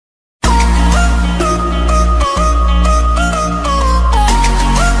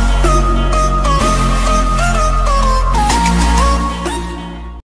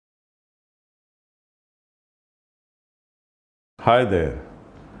Hi there.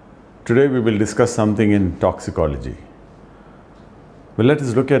 Today we will discuss something in toxicology. Well, let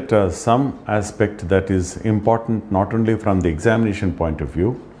us look at some aspect that is important not only from the examination point of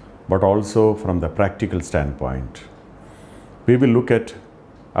view, but also from the practical standpoint. We will look at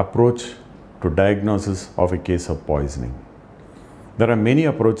approach to diagnosis of a case of poisoning. There are many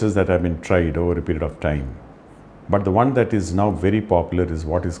approaches that have been tried over a period of time, but the one that is now very popular is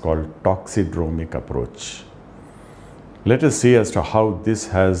what is called toxidromic approach. Let us see as to how this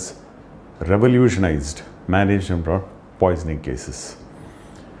has revolutionized management of poisoning cases.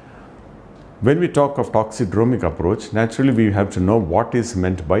 When we talk of toxidromic approach, naturally we have to know what is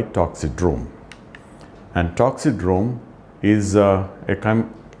meant by toxidrome. And toxidrome is a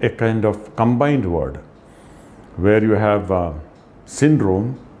kind of combined word where you have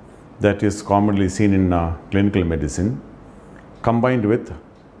syndrome that is commonly seen in clinical medicine combined with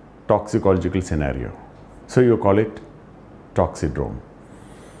toxicological scenario. So you call it toxidrome.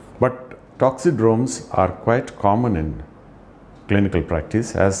 But toxidromes are quite common in clinical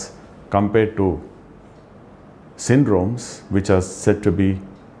practice as compared to syndromes which are said to be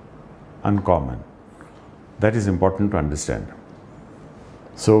uncommon. That is important to understand.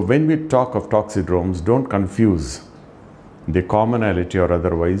 So when we talk of toxidromes, don't confuse the commonality or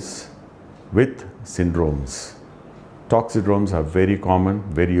otherwise with syndromes. Toxidromes are very common,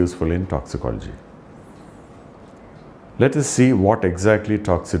 very useful in toxicology. Let us see what exactly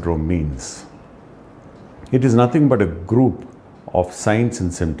toxidrome means. It is nothing but a group of signs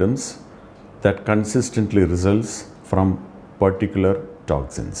and symptoms that consistently results from particular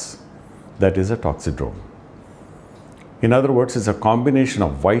toxins. That is a toxidrome. In other words, it's a combination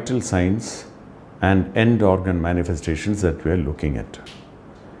of vital signs and end organ manifestations that we are looking at.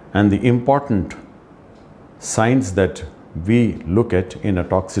 And the important signs that we look at in a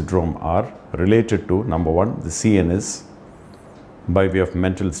toxidrome are related to, number one, the CNS by way of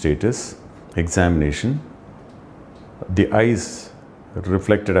mental status, examination, the eyes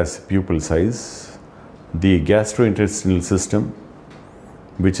reflected as pupil size, the gastrointestinal system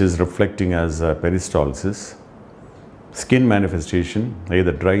which is reflecting as peristalsis, skin manifestation,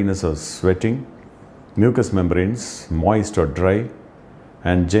 either dryness or sweating, mucous membranes, moist or dry,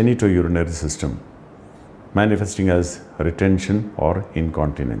 and genitourinary system, manifesting as retention or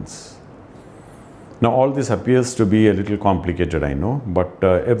incontinence. Now all this appears to be a little complicated, I know, but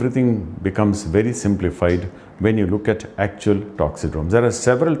everything becomes very simplified when you look at actual toxidromes. There are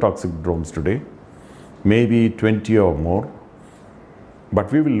several toxidromes today, maybe 20 or more,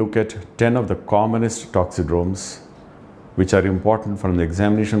 but we will look at 10 of the commonest toxidromes which are important from the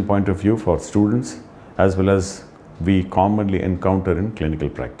examination point of view for students as well as we commonly encounter in clinical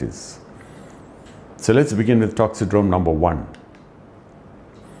practice. So let's begin with toxidrome number 1.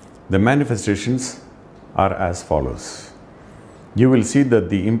 The manifestations are as follows. You will see that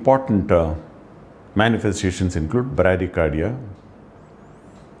the important manifestations include bradycardia,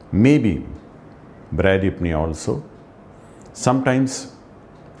 maybe bradypnea also, sometimes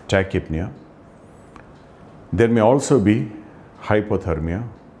tachypnea. There may also be hypothermia,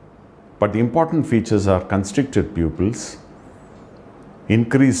 but the important features are constricted pupils,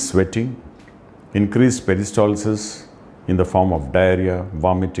 increased sweating, increased peristalsis in the form of diarrhea,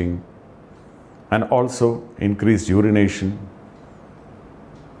 vomiting, and also increased urination.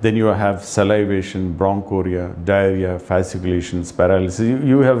 Then you have salivation, bronchoria, diarrhea, fasciculations, paralysis.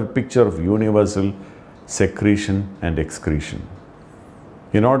 You have a picture of universal secretion and excretion.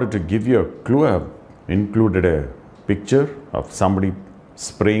 In order to give you a clue, I have included a picture of somebody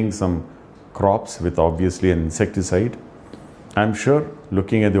spraying some crops with obviously an insecticide. I'm sure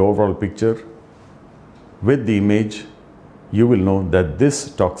looking at the overall picture with the image, you will know that this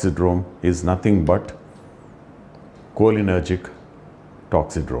toxidrome is nothing but cholinergic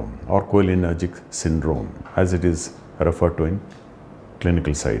toxidrome or cholinergic syndrome as it is referred to in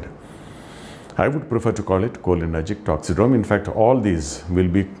clinical side. I would prefer to call it cholinergic toxidrome. In fact, all these will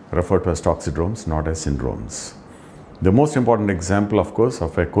be referred to as toxidromes, not as syndromes. The most important example, of course,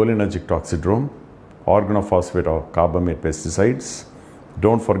 of a cholinergic toxidrome, organophosphate or carbamate pesticides.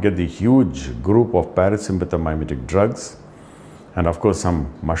 Don't forget the huge group of parasympathomimetic drugs, and of course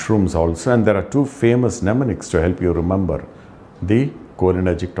some mushrooms also. And there are two famous mnemonics to help you remember the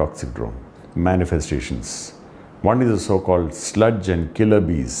cholinergic toxidrome manifestations. One is the so-called sludge and killer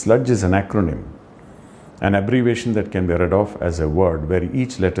bees. Sludge is an acronym, an abbreviation that can be read off as a word where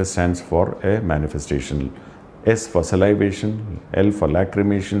each letter stands for a manifestation. S for salivation, L for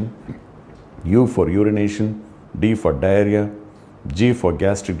lacrimation, U for urination, D for diarrhea, G for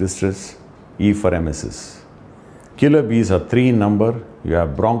gastric distress, E for emesis. Killer bees are 3 in number. You have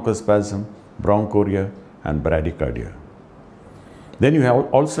bronchospasm, bronchoria, and bradycardia. Then you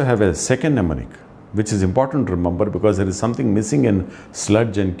also have a second mnemonic, which is important to remember because there is something missing in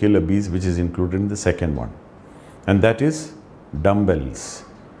sludge and killer bees, which is included in the second one. And that is dumbbells.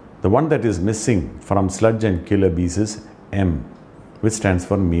 The one that is missing from sludge and killer bees is M, which stands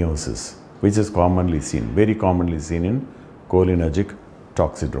for meiosis, which is commonly seen, very commonly seen in cholinergic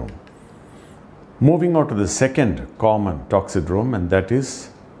toxidrome. Moving on to the second common toxidrome, and that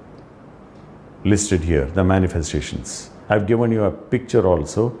is listed here, the manifestations. I've given you a picture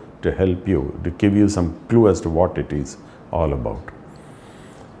also to help you, to give you some clue as to what it is all about.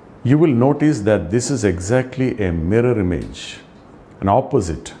 You will notice that this is exactly a mirror image, an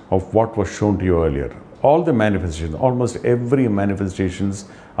opposite of what was shown to you earlier. All the manifestations, almost every manifestations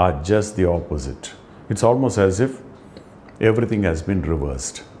are just the opposite. It's almost as if everything has been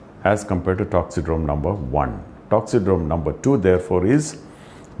reversed as compared to toxidrome number 1. Toxidrome number 2 therefore is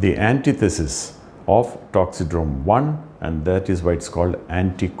the antithesis of toxidrome 1, and that is why it's called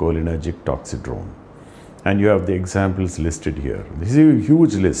anticholinergic toxidrome. And you have the examples listed here. This is a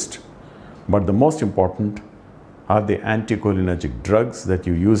huge list, but the most important are the anticholinergic drugs that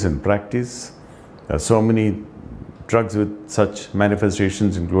you use in practice. There are so many drugs with such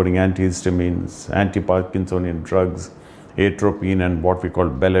manifestations, including antihistamines, anti-Parkinsonian drugs, atropine and what we call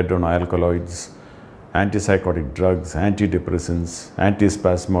belladonna alkaloids, antipsychotic drugs, antidepressants,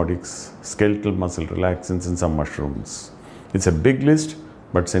 antispasmodics, skeletal muscle relaxants, and some mushrooms. It's a big list,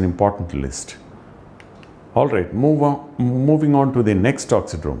 but it's an important list. All right, moving on to the next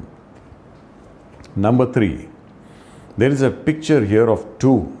toxidrome. Number 3. There is a picture here of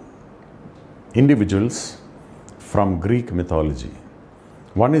two individuals from Greek mythology.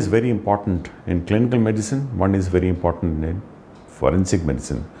 One is very important in clinical medicine, one is very important in forensic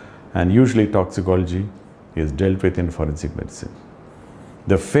medicine. And usually toxicology is dealt with in forensic medicine.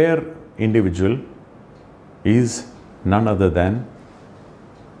 The fair individual is none other than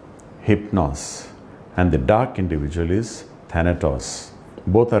Hypnos, and the dark individual is Thanatos.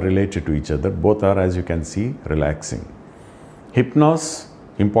 Both are related to each other. Both are, as you can see, relaxing. Hypnos,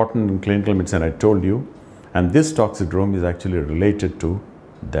 important in clinical medicine, I told you, and this toxidrome is actually related to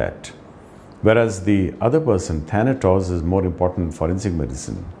that. Whereas the other person, Thanatos, is more important in forensic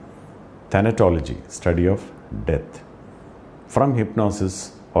medicine. Thanatology, study of death. From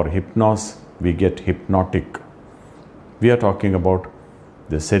hypnosis or hypnos, we get hypnotic. We are talking about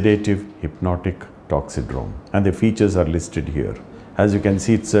the sedative hypnotic toxidrome, and the features are listed here. As you can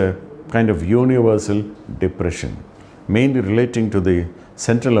see, it's a kind of universal depression, mainly relating to the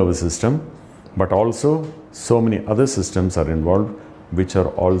central nervous system, but also so many other systems are involved which are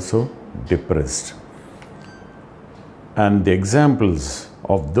also depressed. And the examples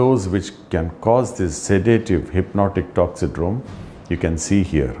of those which can cause this sedative hypnotic toxidrome you can see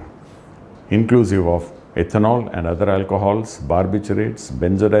here, inclusive of ethanol and other alcohols, barbiturates,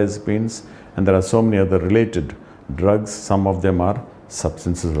 benzodiazepines, and there are so many other related drugs. Some of them are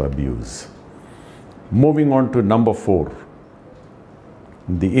substances of abuse. Moving on to number 4.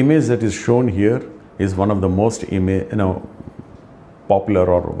 The image that is shown here is one of the most popular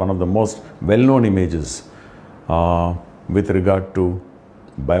or one of the most well-known images with regard to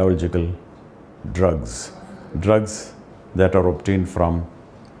biological drugs that are obtained from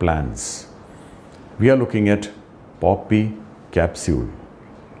plants. We are looking at poppy capsule.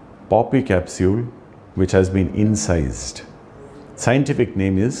 Poppy capsule which has been incised. Scientific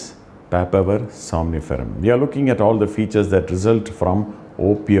name is Papaver somniferum. We are looking at all the features that result from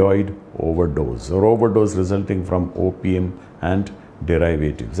opioid overdose or overdose resulting from opium and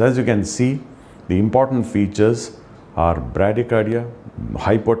derivatives. As you can see, the important features are bradycardia,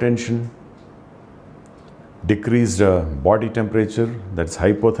 hypotension, decreased body temperature, that's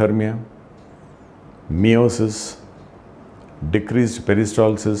hypothermia, meiosis, decreased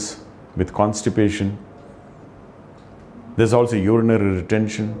peristalsis with constipation. There's also urinary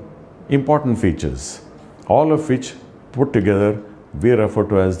retention. Important features, all of which put together we refer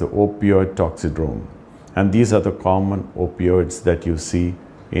to as the opioid toxidrome. And these are the common opioids that you see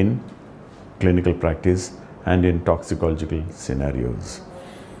in clinical practice and in toxicological scenarios.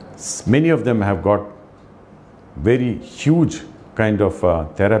 Many of them have got very huge kind of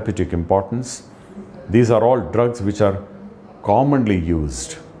therapeutic importance. These are all drugs which are commonly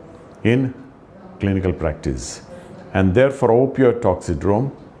used in clinical practice, and therefore opioid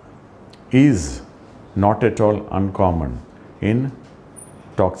toxidrome is not at all uncommon in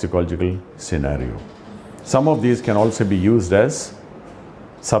toxicological scenario. Some of these can also be used as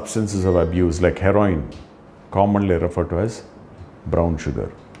substances of abuse, like heroin, commonly referred to as brown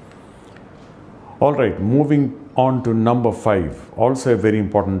sugar. All right, moving on to number 5, also a very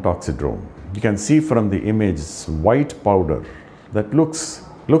important toxidrome. You can see from the image white powder, that looks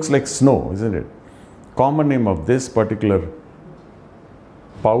like snow, isn't it? Common name of this particular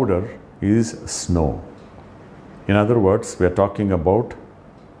powder is snow. In other words, we are talking about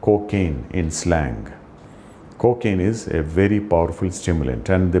cocaine in slang. Cocaine is a very powerful stimulant,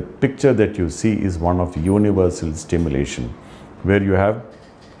 and the picture that you see is one of universal stimulation, where you have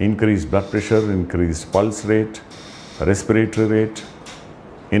increased blood pressure, increased pulse rate, respiratory rate,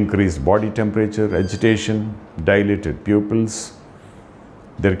 increased body temperature, agitation, dilated pupils.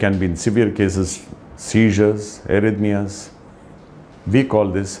 There can be in severe cases seizures, arrhythmias. We call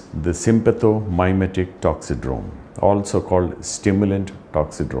this the sympathomimetic toxidrome, also called stimulant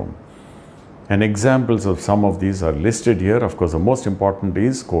toxidrome. And examples of some of these are listed here. Of course, the most important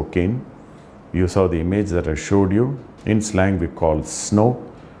is cocaine. You saw the image that I showed you. In slang, we call snow.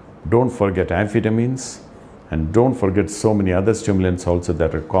 Don't forget amphetamines, and don't forget so many other stimulants also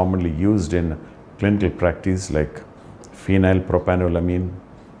that are commonly used in clinical practice, like phenylpropanolamine,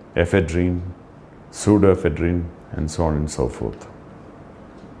 ephedrine, pseudoephedrine, and so on and so forth.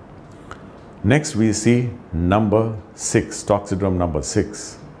 Next, we see number 6, toxidrome number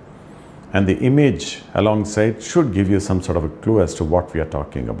 6. And the image alongside should give you some sort of a clue as to what we are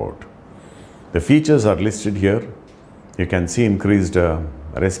talking about. The features are listed here. You can see increased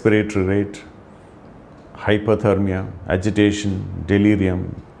respiratory rate, hypothermia, agitation,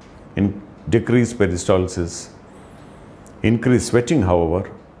 delirium, decreased peristalsis, increased sweating, however,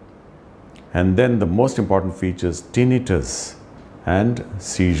 and then the most important features, tinnitus and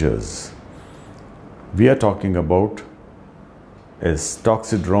seizures. We are talking about a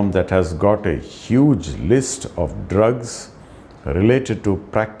toxidrome that has got a huge list of drugs related to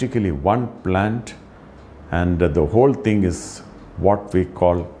practically one plant, and the whole thing is what we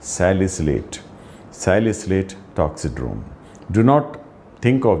call salicylate toxidrome. Do not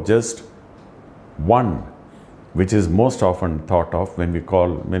think of just one, which is most often thought of when we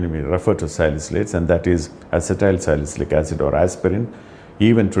refer to salicylates, and that is acetyl salicylic acid or aspirin,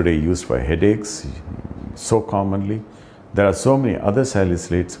 even today used for headaches so commonly. There are so many other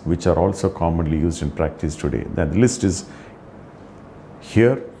salicylates which are also commonly used in practice today. That list is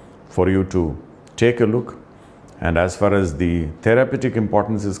here for you to take a look. And as far as the therapeutic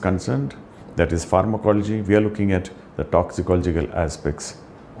importance is concerned, that is pharmacology, we are looking at the toxicological aspects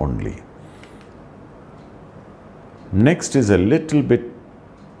only. Next is a little bit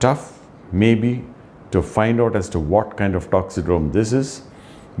tough maybe to find out as to what kind of toxidrome this is.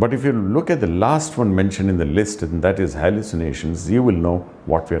 But if you look at the last one mentioned in the list, and that is hallucinations, you will know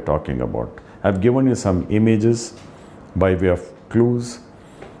what we are talking about. I've given you some images by way of clues.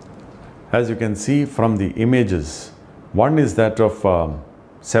 As you can see from the images, one is that of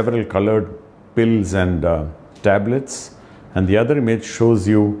several colored pills and tablets, and the other image shows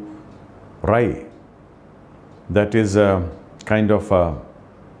you rye. That is a kind of a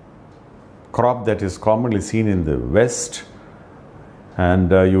crop that is commonly seen in the West,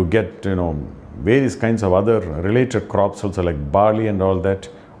 and you get various kinds of other related crops also, like barley and all that,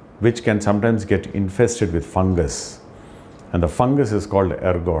 which can sometimes get infested with fungus, and the fungus is called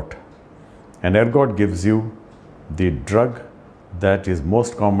ergot, and ergot gives you the drug that is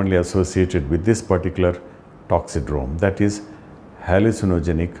most commonly associated with this particular toxidrome, that is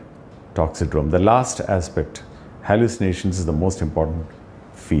hallucinogenic toxidrome. The last aspect, hallucinations, is the most important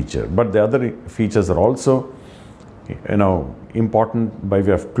feature, but the other features are also important by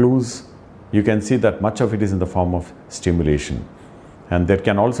way of clues. You can see that much of it is in the form of stimulation, and there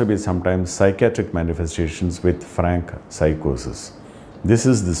can also be sometimes psychiatric manifestations with frank psychosis. This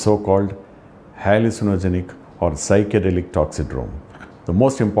is the so-called hallucinogenic or psychedelic toxidrome. The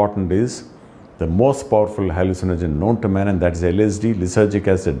most important is the most powerful hallucinogen known to man, and that is LSD, lysergic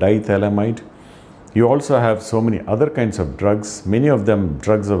acid diethylamide. You also have so many other kinds of drugs, many of them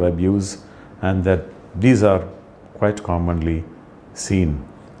drugs of abuse, and that these are quite commonly seen,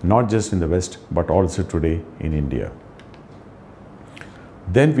 not just in the West, but also today in India.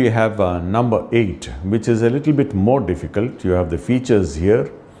 Then we have number 8, which is a little bit more difficult. You have the features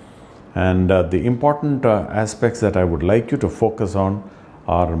here, and the important aspects that I would like you to focus on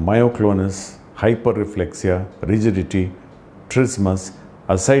are myoclonus, hyperreflexia, rigidity, trismus,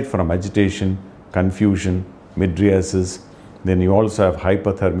 aside from agitation, confusion, mydriasis. Then you also have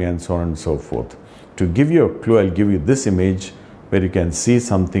hypothermia and so on and so forth. To give you a clue, I'll give you this image where you can see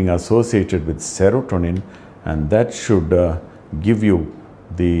something associated with serotonin, and that should give you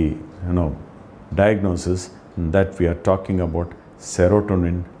the diagnosis that we are talking about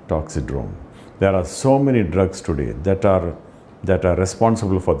serotonin toxidrome. There are so many drugs today that are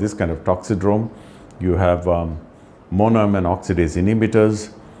responsible for this kind of toxidrome. You have monoamine oxidase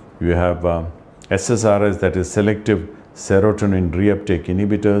inhibitors, you have SSRIs, that is selective serotonin reuptake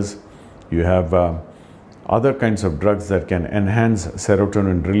inhibitors. You have other kinds of drugs that can enhance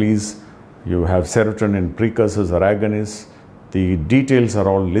serotonin release. You have serotonin precursors or agonists. The details are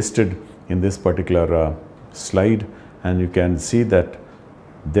all listed in this particular slide, and you can see that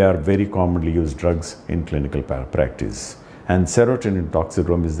they are very commonly used drugs in clinical practice. And serotonin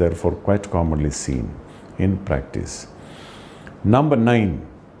toxidrome is therefore quite commonly seen in practice. Number 9,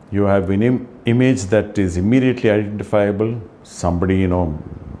 you have an image that is immediately identifiable. Somebody,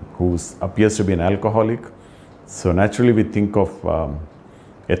 who appears to be an alcoholic. So naturally we think of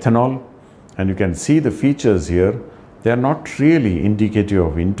ethanol, and you can see the features here. They are not really indicative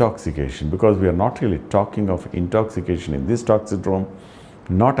of intoxication, because we are not really talking of intoxication in this toxidrome,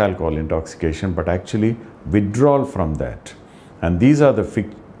 not alcohol intoxication, but actually withdrawal from that. And these are the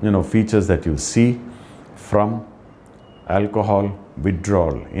features that you see from alcohol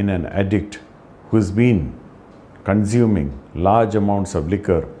withdrawal in an addict who's been consuming large amounts of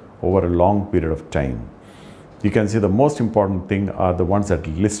liquor over a long period of time. You can see the most important thing are the ones that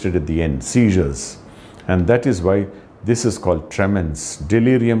are listed at the end, seizures. And that is why this is called tremens,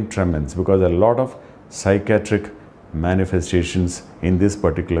 delirium tremens, because a lot of psychiatric manifestations in this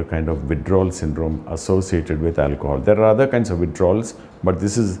particular kind of withdrawal syndrome associated with alcohol. There are other kinds of withdrawals, but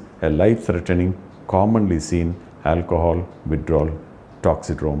this is a life-threatening, commonly seen alcohol withdrawal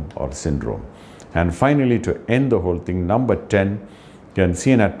toxidrome or syndrome. And finally, to end the whole thing, number 10, you can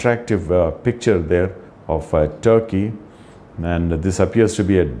see an attractive picture there of turkey, and this appears to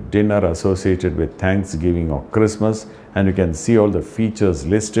be a dinner associated with Thanksgiving or Christmas, and you can see all the features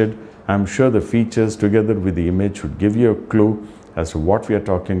listed. I'm sure the features together with the image should give you a clue as to what we are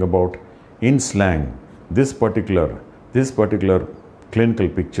talking about. In slang, this particular clinical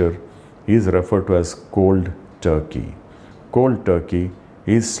picture is referred to as cold turkey. Cold turkey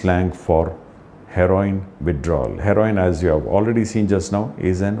is slang for heroin withdrawal. Heroin, as you have already seen just now,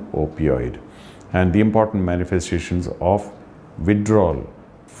 is an opioid. And the important manifestations of withdrawal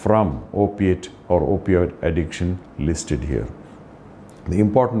from opiate or opioid addiction listed here. The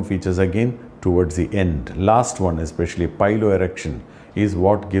important features again towards the end. Last one, especially piloerection, is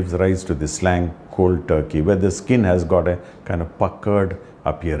what gives rise to the slang cold turkey, where the skin has got a kind of puckered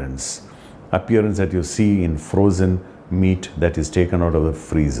appearance that you see in frozen meat that is taken out of the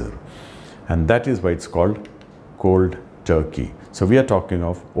freezer. And that is why it's called cold turkey. So we are talking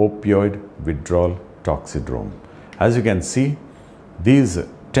of opioid withdrawal toxidrome. As you can see, these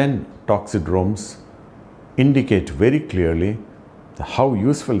 10 toxidromes indicate very clearly how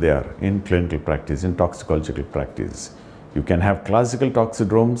useful they are in clinical practice, in toxicological practice. You can have classical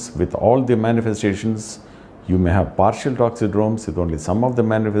toxidromes with all the manifestations. You may have partial toxidromes with only some of the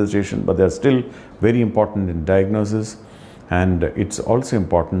manifestations, but they are still very important in diagnosis. And it's also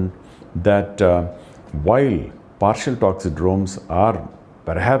important that while partial toxidromes are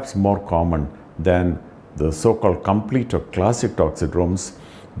perhaps more common than the so-called complete or classic toxidromes,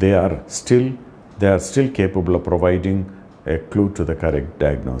 they are still capable of providing a clue to the correct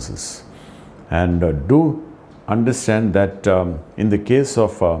diagnosis. And do understand that in the case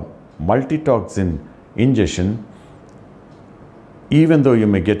of multitoxin ingestion, even though you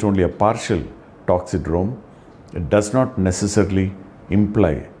may get only a partial toxidrome, it does not necessarily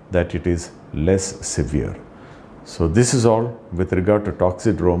imply that it is less severe. So this is all with regard to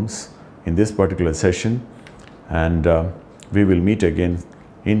toxidromes in this particular session, and we will meet again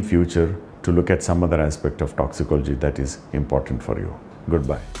in future to look at some other aspect of toxicology that is important for you.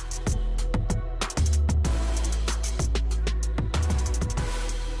 Goodbye.